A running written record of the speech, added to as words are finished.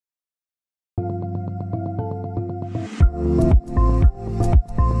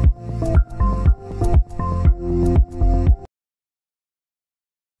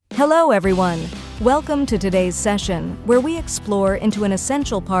Hello everyone! Welcome to today's session, where we explore into an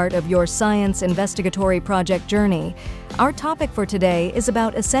essential part of your science investigatory project journey. Our topic for today is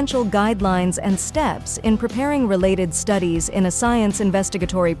about essential guidelines and steps in preparing related studies in a science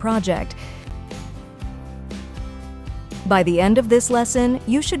investigatory project. By the end of this lesson,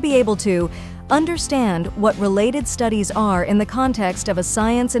 you should be able to understand what related studies are in the context of a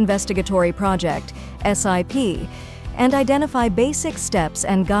science investigatory project, SIP, and identify basic steps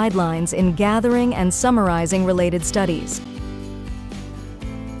and guidelines in gathering and summarizing related studies.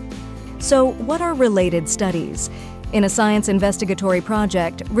 So, what are related studies? In a science investigatory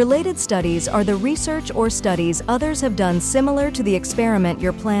project, related studies are the research or studies others have done similar to the experiment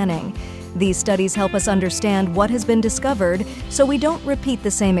you're planning. These studies help us understand what has been discovered so we don't repeat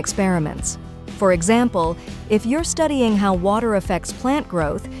the same experiments. For example, if you're studying how water affects plant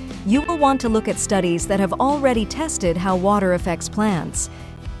growth, you will want to look at studies that have already tested how water affects plants.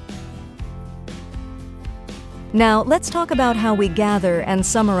 Now, let's talk about how we gather and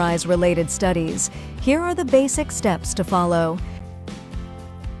summarize related studies. Here are the basic steps to follow.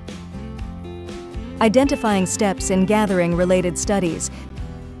 Identifying steps in gathering related studies.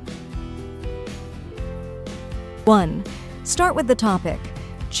 1. Start with the topic.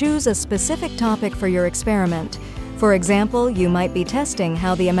 Choose a specific topic for your experiment. For example, you might be testing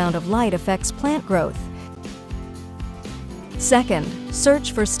how the amount of light affects plant growth. Second,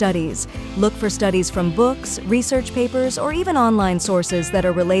 search for studies. Look for studies from books, research papers, or even online sources that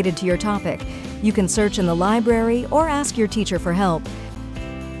are related to your topic. You can search in the library or ask your teacher for help.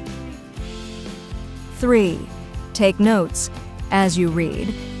 3. Take notes. As you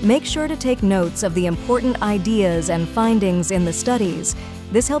read, make sure to take notes of the important ideas and findings in the studies.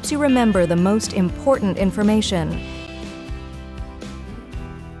 This helps you remember the most important information.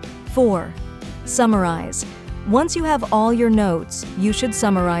 4. Summarize. Once you have all your notes, you should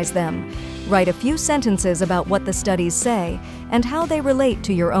summarize them. Write a few sentences about what the studies say and how they relate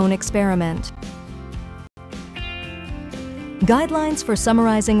to your own experiment. Guidelines for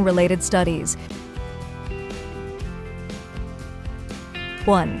summarizing related studies.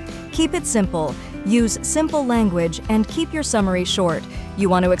 1. Keep it simple. Use simple language and keep your summary short. You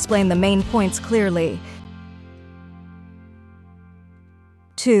want to explain the main points clearly.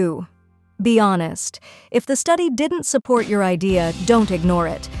 2. Be honest. If the study didn't support your idea, don't ignore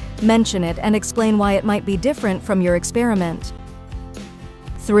it. Mention it and explain why it might be different from your experiment.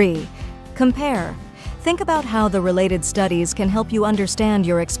 3. Compare. Think about how the related studies can help you understand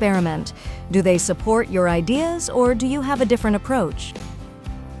your experiment. Do they support your ideas, or do you have a different approach?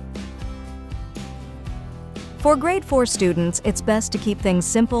 For grade 4 students, it's best to keep things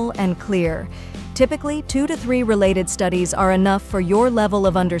simple and clear. Typically, 2 to 3 related studies are enough for your level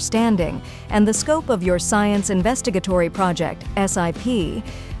of understanding and the scope of your science investigatory project, SIP.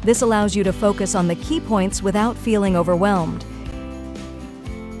 This allows you to focus on the key points without feeling overwhelmed.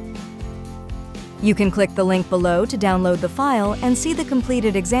 You can click the link below to download the file and see the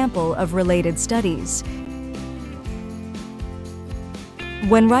completed example of related studies.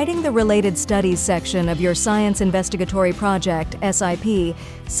 When writing the Related Studies section of your Science Investigatory Project, SIP,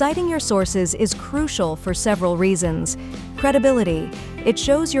 citing your sources is crucial for several reasons. Credibility. It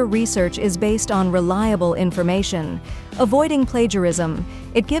shows your research is based on reliable information. Avoiding plagiarism.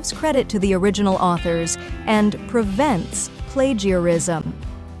 It gives credit to the original authors and prevents plagiarism.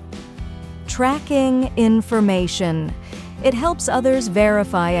 Tracking information. It helps others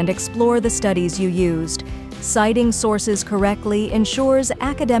verify and explore the studies you used. Citing sources correctly ensures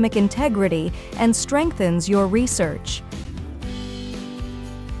academic integrity and strengthens your research.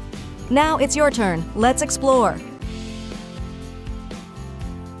 Now it's your turn. Let's explore.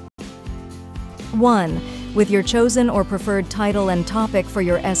 1. With your chosen or preferred title and topic for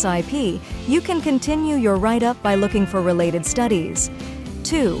your SIP, you can continue your write-up by looking for related studies.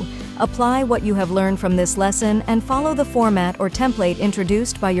 2. Apply what you have learned from this lesson and follow the format or template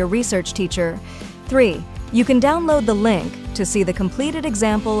introduced by your research teacher. 3. You can download the link to see the completed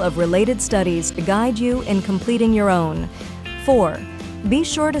example of related studies to guide you in completing your own. 4. Be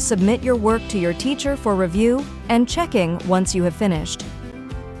sure to submit your work to your teacher for review and checking once you have finished.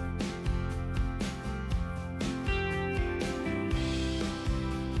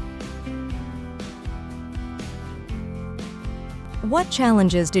 What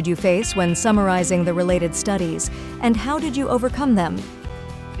challenges did you face when summarizing the related studies, and how did you overcome them?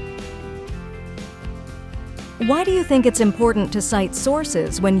 Why do you think it's important to cite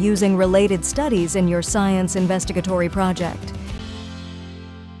sources when using related studies in your science investigatory project?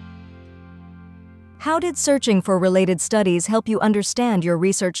 How did searching for related studies help you understand your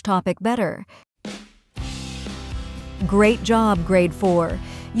research topic better? Great job, Grade 4.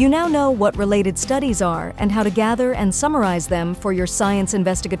 You now know what related studies are and how to gather and summarize them for your science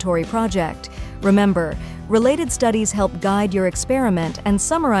investigatory project. Remember, related studies help guide your experiment, and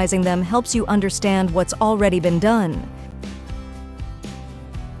summarizing them helps you understand what's already been done.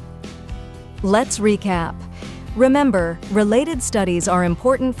 Let's recap. Remember, related studies are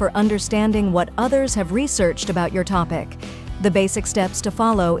important for understanding what others have researched about your topic. The basic steps to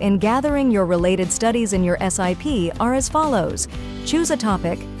follow in gathering your related studies in your SIP are as follows. Choose a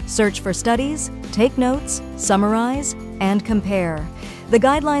topic, search for studies, take notes, summarize, and compare. The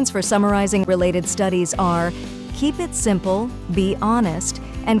guidelines for summarizing related studies are: keep it simple, be honest,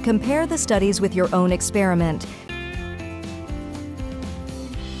 and compare the studies with your own experiment.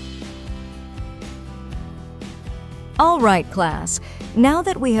 All right, class. Now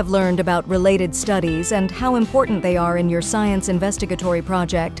that we have learned about related studies and how important they are in your science investigatory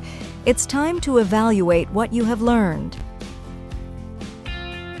project, it's time to evaluate what you have learned.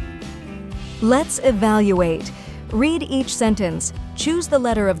 Let's evaluate. Read each sentence. Choose the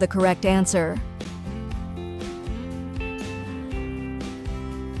letter of the correct answer.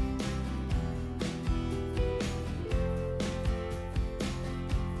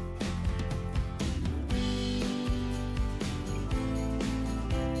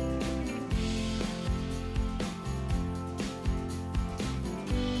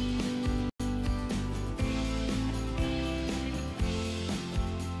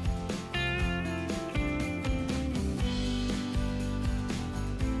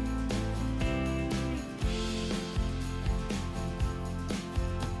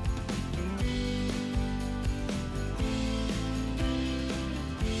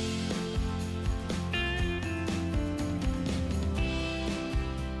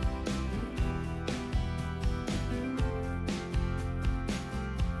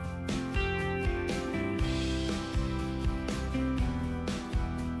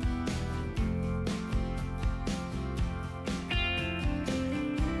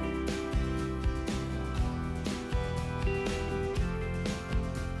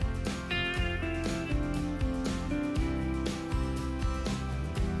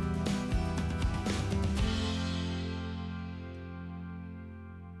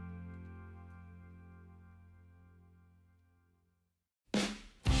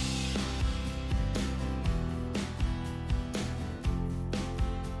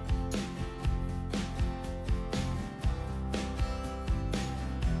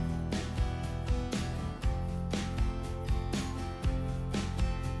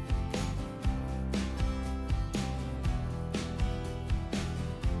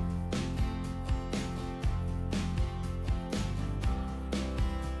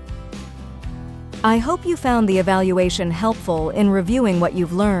 I hope you found the evaluation helpful in reviewing what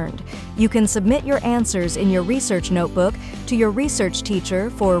you've learned. You can submit your answers in your research notebook to your research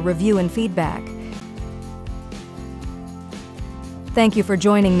teacher for review and feedback. Thank you for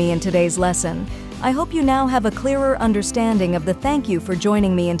joining me in today's lesson. I hope you now have a clearer understanding of the thank you for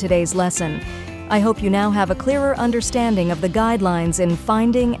joining me in today's lesson. I hope you now have a clearer understanding of the guidelines in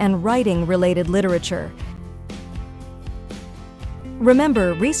finding and writing related literature.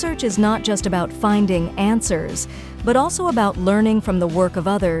 Remember, research is not just about finding answers, but also about learning from the work of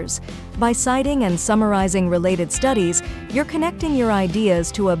others. By citing and summarizing related studies, you're connecting your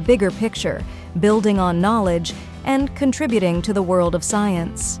ideas to a bigger picture, building on knowledge, and contributing to the world of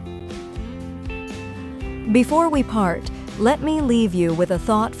science. Before we part, let me leave you with a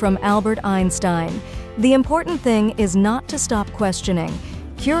thought from Albert Einstein. The important thing is not to stop questioning.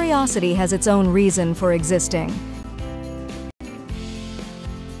 Curiosity has its own reason for existing.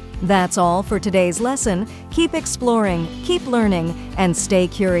 That's all for today's lesson. Keep exploring, keep learning, and stay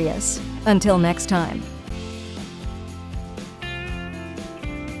curious. Until next time.